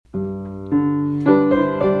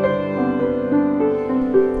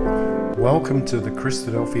Welcome to the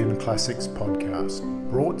Christadelphian Classics podcast,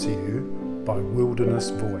 brought to you by Wilderness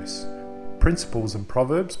Voice. Principles and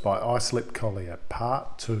Proverbs by Islip Collier,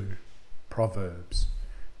 Part 2, Proverbs.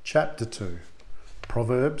 Chapter 2,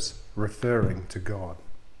 Proverbs referring to God.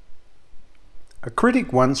 A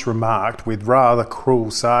critic once remarked with rather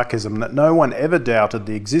cruel sarcasm that no one ever doubted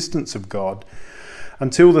the existence of God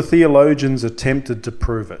until the theologians attempted to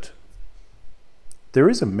prove it. There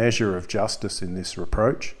is a measure of justice in this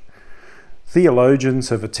reproach. Theologians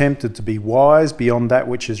have attempted to be wise beyond that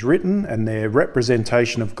which is written, and their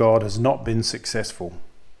representation of God has not been successful.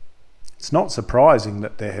 It's not surprising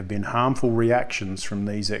that there have been harmful reactions from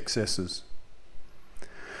these excesses.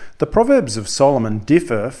 The Proverbs of Solomon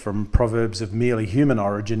differ from Proverbs of merely human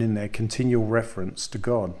origin in their continual reference to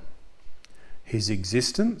God. His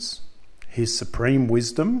existence, his supreme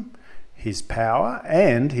wisdom, his power,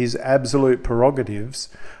 and his absolute prerogatives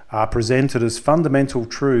are presented as fundamental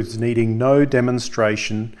truths needing no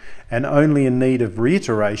demonstration and only in need of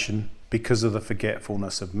reiteration because of the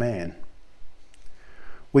forgetfulness of man.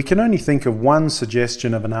 We can only think of one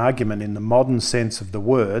suggestion of an argument in the modern sense of the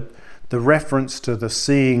word, the reference to the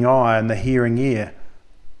seeing eye and the hearing ear,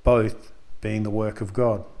 both being the work of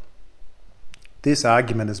God. This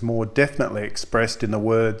argument is more definitely expressed in the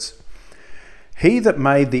words, "He that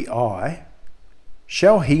made the eye,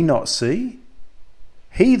 shall he not see?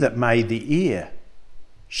 He that made the ear,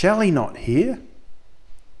 shall he not hear?"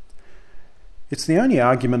 It's the only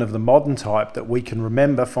argument of the modern type that we can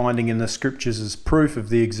remember finding in the scriptures as proof of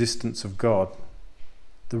the existence of God.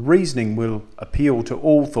 The reasoning will appeal to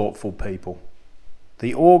all thoughtful people.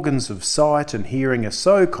 The organs of sight and hearing are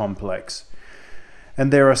so complex,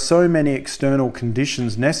 and there are so many external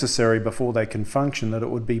conditions necessary before they can function that it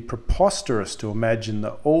would be preposterous to imagine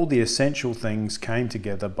that all the essential things came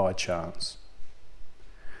together by chance.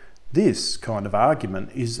 This kind of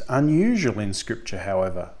argument is unusual in Scripture,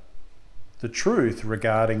 however. The truth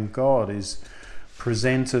regarding God is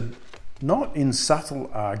presented not in subtle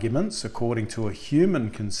arguments according to a human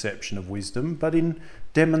conception of wisdom, but in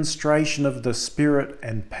demonstration of the Spirit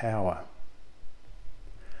and power.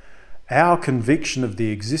 Our conviction of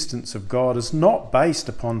the existence of God is not based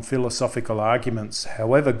upon philosophical arguments,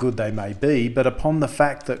 however good they may be, but upon the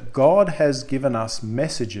fact that God has given us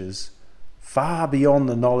messages far beyond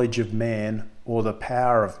the knowledge of man or the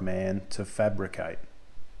power of man to fabricate.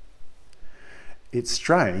 It's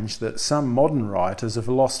strange that some modern writers have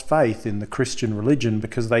lost faith in the Christian religion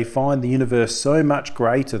because they find the universe so much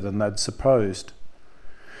greater than they'd supposed.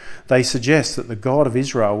 They suggest that the God of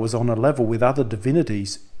Israel was on a level with other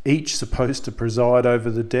divinities, each supposed to preside over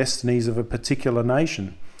the destinies of a particular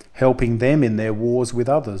nation, helping them in their wars with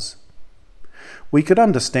others. We could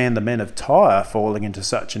understand the men of Tyre falling into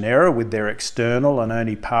such an error with their external and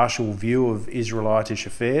only partial view of Israelitish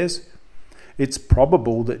affairs. It's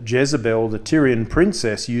probable that Jezebel, the Tyrian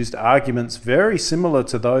princess, used arguments very similar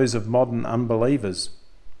to those of modern unbelievers.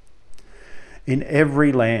 In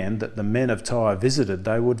every land that the men of Tyre visited,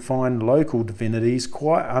 they would find local divinities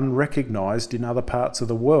quite unrecognised in other parts of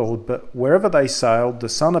the world, but wherever they sailed, the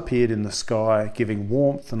sun appeared in the sky, giving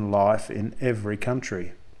warmth and life in every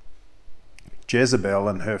country. Jezebel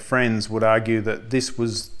and her friends would argue that this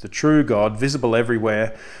was the true God, visible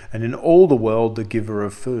everywhere, and in all the world the giver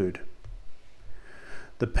of food.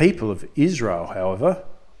 The people of Israel, however,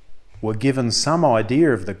 were given some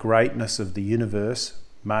idea of the greatness of the universe,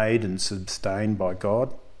 made and sustained by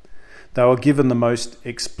God. They were given the most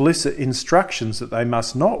explicit instructions that they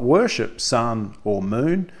must not worship sun or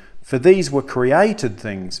moon, for these were created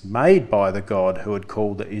things made by the God who had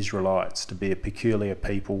called the Israelites to be a peculiar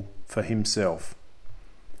people for himself.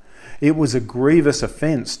 It was a grievous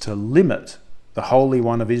offence to limit the Holy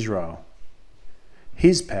One of Israel.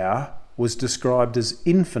 His power was described as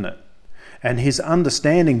infinite, and his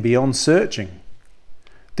understanding beyond searching.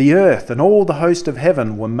 The earth and all the host of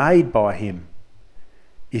heaven were made by him.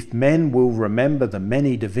 If men will remember the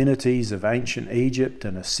many divinities of ancient Egypt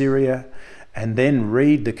and Assyria, and then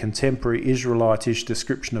read the contemporary Israelitish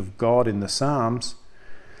description of God in the Psalms,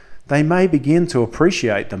 they may begin to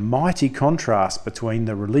appreciate the mighty contrast between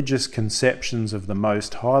the religious conceptions of the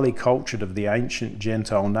most highly cultured of the ancient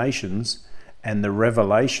Gentile nations and the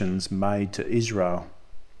revelations made to Israel.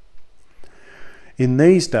 In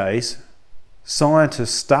these days,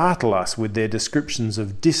 scientists startle us with their descriptions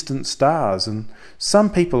of distant stars, and some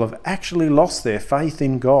people have actually lost their faith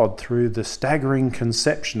in God through the staggering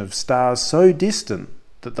conception of stars so distant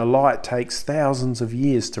that the light takes thousands of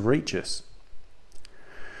years to reach us.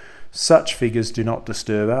 Such figures do not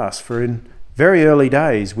disturb us, for in very early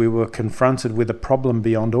days we were confronted with a problem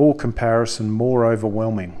beyond all comparison more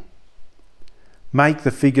overwhelming. Make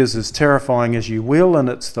the figures as terrifying as you will, and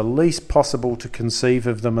it's the least possible to conceive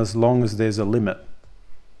of them as long as there's a limit.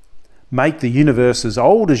 Make the universe as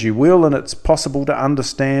old as you will, and it's possible to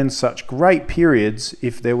understand such great periods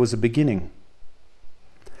if there was a beginning.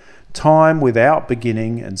 Time without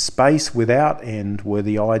beginning and space without end were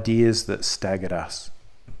the ideas that staggered us.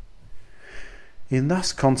 In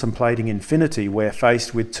thus contemplating infinity, we're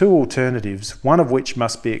faced with two alternatives, one of which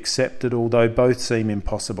must be accepted, although both seem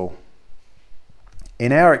impossible.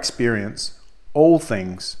 In our experience, all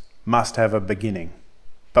things must have a beginning,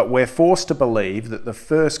 but we're forced to believe that the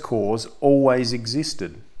first cause always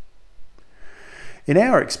existed. In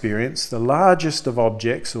our experience, the largest of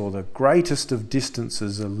objects or the greatest of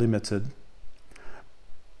distances are limited,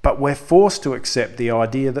 but we're forced to accept the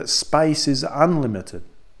idea that space is unlimited.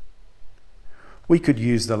 We could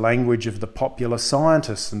use the language of the popular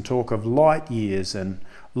scientists and talk of light years and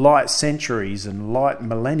light centuries and light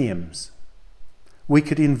millenniums. We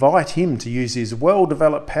could invite him to use his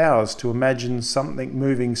well-developed powers to imagine something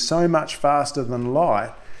moving so much faster than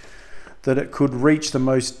light that it could reach the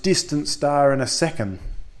most distant star in a second.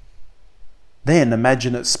 Then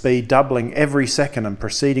imagine its speed doubling every second and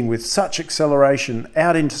proceeding with such acceleration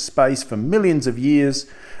out into space for millions of years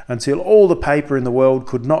until all the paper in the world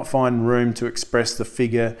could not find room to express the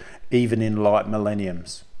figure even in light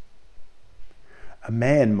millenniums. A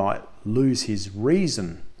man might lose his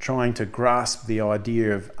reason trying to grasp the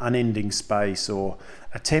idea of unending space or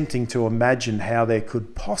attempting to imagine how there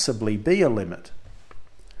could possibly be a limit.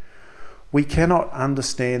 We cannot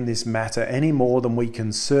understand this matter any more than we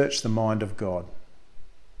can search the mind of God.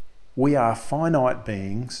 We are finite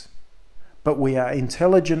beings, but we are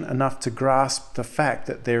intelligent enough to grasp the fact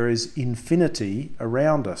that there is infinity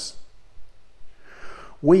around us.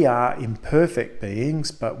 We are imperfect beings,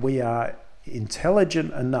 but we are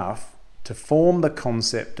intelligent enough to form the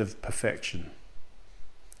concept of perfection.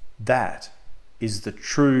 That is the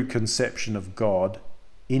true conception of God,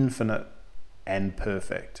 infinite and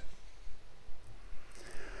perfect.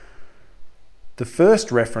 The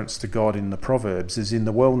first reference to God in the Proverbs is in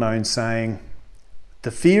the well-known saying,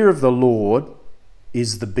 "The fear of the Lord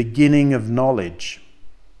is the beginning of knowledge."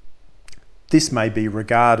 This may be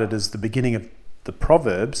regarded as the beginning of the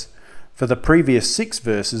Proverbs, for the previous 6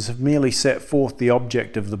 verses have merely set forth the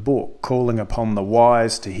object of the book, calling upon the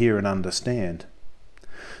wise to hear and understand.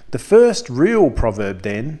 The first real proverb,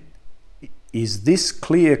 then, is this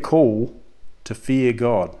clear call to fear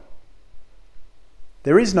God.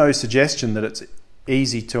 There is no suggestion that it's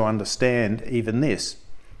easy to understand even this.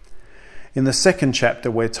 In the 2nd chapter,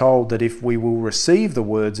 we're told that if we will receive the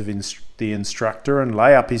words of the instructor and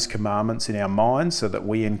lay up his commandments in our minds so that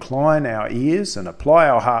we incline our ears and apply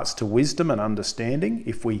our hearts to wisdom and understanding,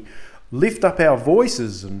 if we lift up our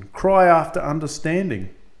voices and cry after understanding,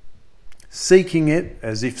 seeking it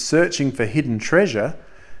as if searching for hidden treasure,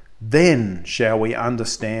 then shall we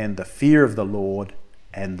understand the fear of the Lord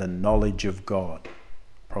and the knowledge of God.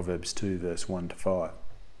 Proverbs 2 verse 1-5.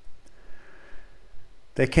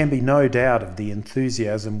 There can be no doubt of the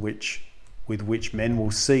enthusiasm with which men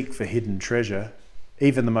will seek for hidden treasure.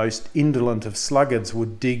 Even the most indolent of sluggards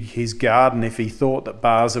would dig his garden if he thought that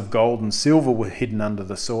bars of gold and silver were hidden under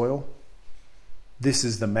the soil. This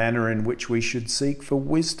is the manner in which we should seek for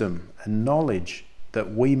wisdom and knowledge,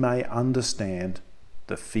 that we may understand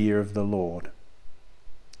the fear of the Lord.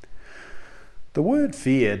 The word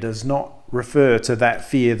fear does not refer to that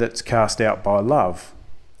fear that's cast out by love.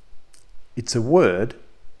 It's a word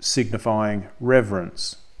signifying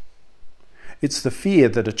reverence. It's the fear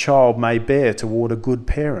that a child may bear toward a good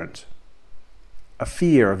parent, a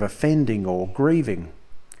fear of offending or grieving,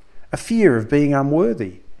 a fear of being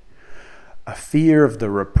unworthy, a fear of the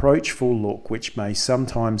reproachful look which may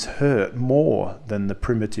sometimes hurt more than the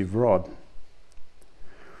primitive rod.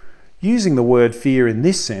 Using the word fear in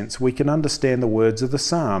this sense, we can understand the words of the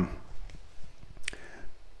psalm.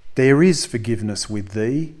 There is forgiveness with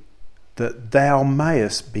thee, that thou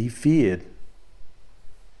mayest be feared.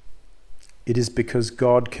 It is because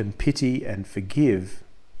God can pity and forgive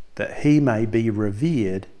that he may be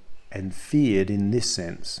revered and feared in this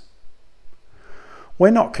sense.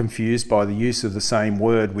 We're not confused by the use of the same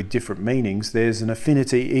word with different meanings. There's an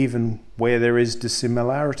affinity even where there is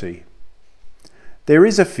dissimilarity. There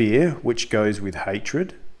is a fear which goes with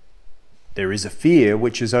hatred. There is a fear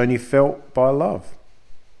which is only felt by love.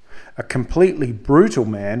 A completely brutal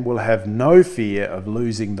man will have no fear of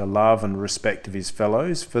losing the love and respect of his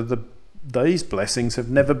fellows, for these blessings have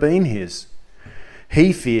never been his.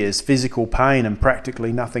 He fears physical pain and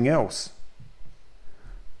practically nothing else.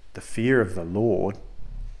 The fear of the Lord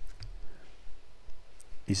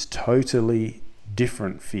is totally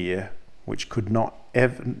different fear which could not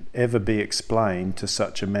ever be explained to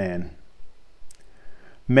such a man.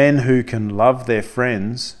 Men who can love their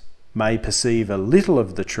friends may perceive a little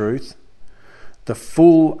of the truth. The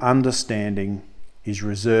full understanding is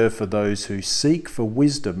reserved for those who seek for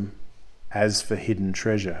wisdom as for hidden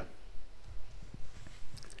treasure.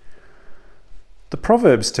 The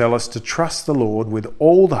Proverbs tell us to trust the Lord with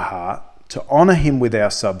all the heart, to honour him with our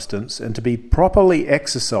substance, and to be properly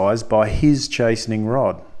exercised by his chastening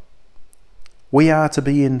rod. We are to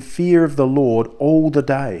be in fear of the Lord all the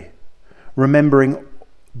day, remembering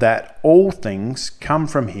that all things come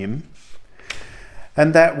from him,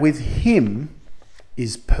 and that with him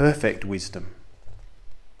is perfect wisdom.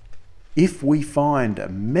 If we find a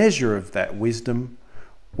measure of that wisdom,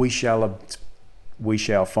 we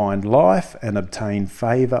shall find life and obtain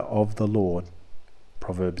favour of the Lord.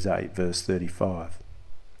 Proverbs 8, verse 35.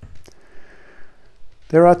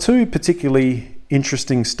 There are two particularly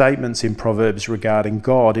interesting statements in Proverbs regarding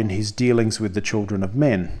God in his dealings with the children of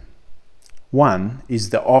men. One is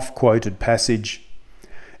the oft-quoted passage,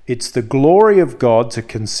 "It's the glory of God to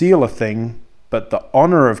conceal a thing, but the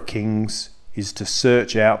honour of kings is to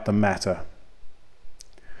search out the matter."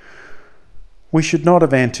 We should not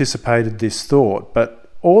have anticipated this thought, but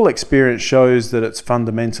all experience shows that it's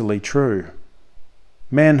fundamentally true.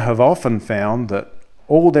 Men have often found that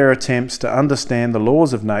all their attempts to understand the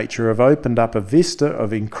laws of nature have opened up a vista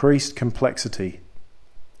of increased complexity.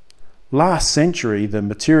 Last century, the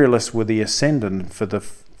materialists were the ascendant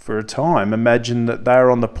for a time, imagined that they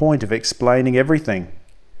are on the point of explaining everything.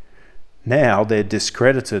 Now they're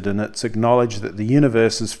discredited, and it's acknowledged that the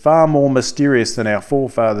universe is far more mysterious than our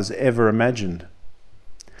forefathers ever imagined.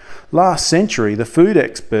 Last century, the food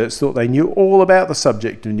experts thought they knew all about the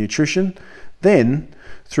subject of nutrition. Then,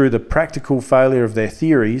 through the practical failure of their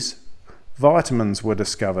theories, vitamins were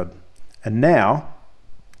discovered. And now,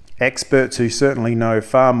 experts who certainly know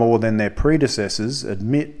far more than their predecessors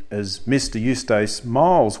admit, as Mr. Eustace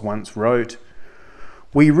Miles once wrote,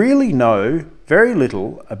 "We really know very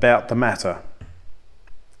little about the matter."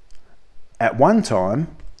 At one time,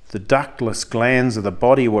 the ductless glands of the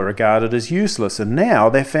body were regarded as useless, and now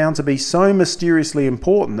they're found to be so mysteriously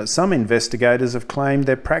important that some investigators have claimed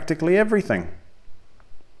they're practically everything.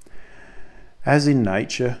 As in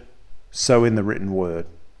nature, so in the written word.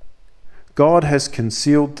 God has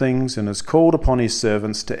concealed things and has called upon his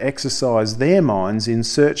servants to exercise their minds in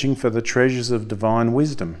searching for the treasures of divine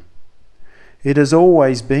wisdom. It has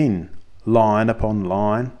always been line upon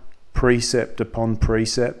line, precept upon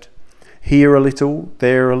precept, here a little,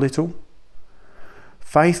 there a little.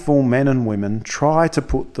 Faithful men and women try to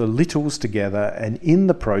put the littles together and in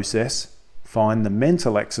the process find the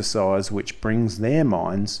mental exercise which brings their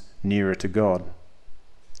minds nearer to God.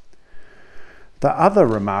 The other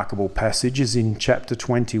remarkable passage is in chapter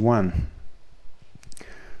 21.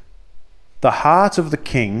 "The heart of the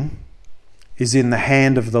king is in the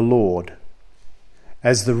hand of the Lord.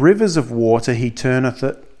 As the rivers of water he turneth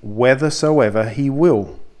it whithersoever he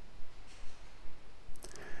will."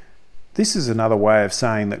 This is another way of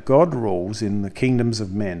saying that God rules in the kingdoms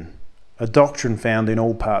of men, a doctrine found in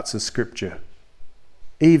all parts of Scripture.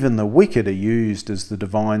 Even the wicked are used as the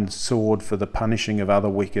divine sword for the punishing of other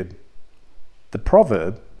wicked. The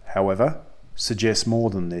proverb, however, suggests more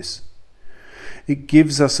than this. It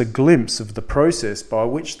gives us a glimpse of the process by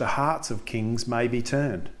which the hearts of kings may be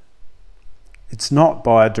turned. It's not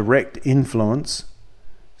by a direct influence,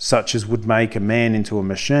 such as would make a man into a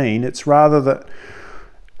machine. It's rather that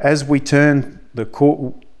as we turn the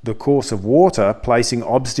course of water, placing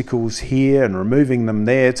obstacles here and removing them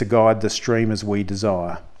there to guide the stream as we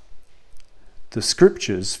desire. The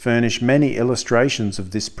Scriptures furnish many illustrations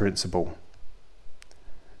of this principle.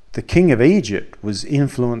 The king of Egypt was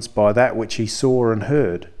influenced by that which he saw and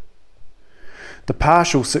heard. The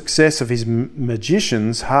partial success of his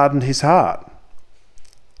magicians hardened his heart.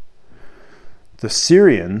 The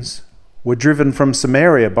Syrians were driven from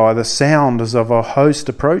Samaria by the sound as of a host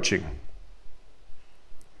approaching.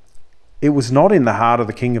 It was not in the heart of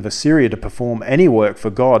the king of Assyria to perform any work for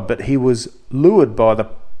God, but he was lured by the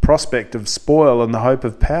prospect of spoil and the hope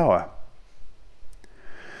of power.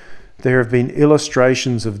 There have been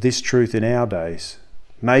illustrations of this truth in our days.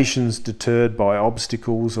 Nations deterred by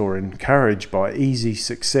obstacles or encouraged by easy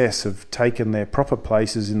success have taken their proper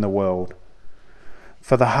places in the world.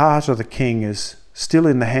 For the heart of the king is still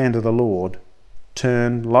in the hand of the Lord,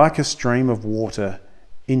 turned like a stream of water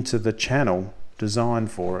into the channel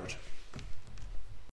designed for it.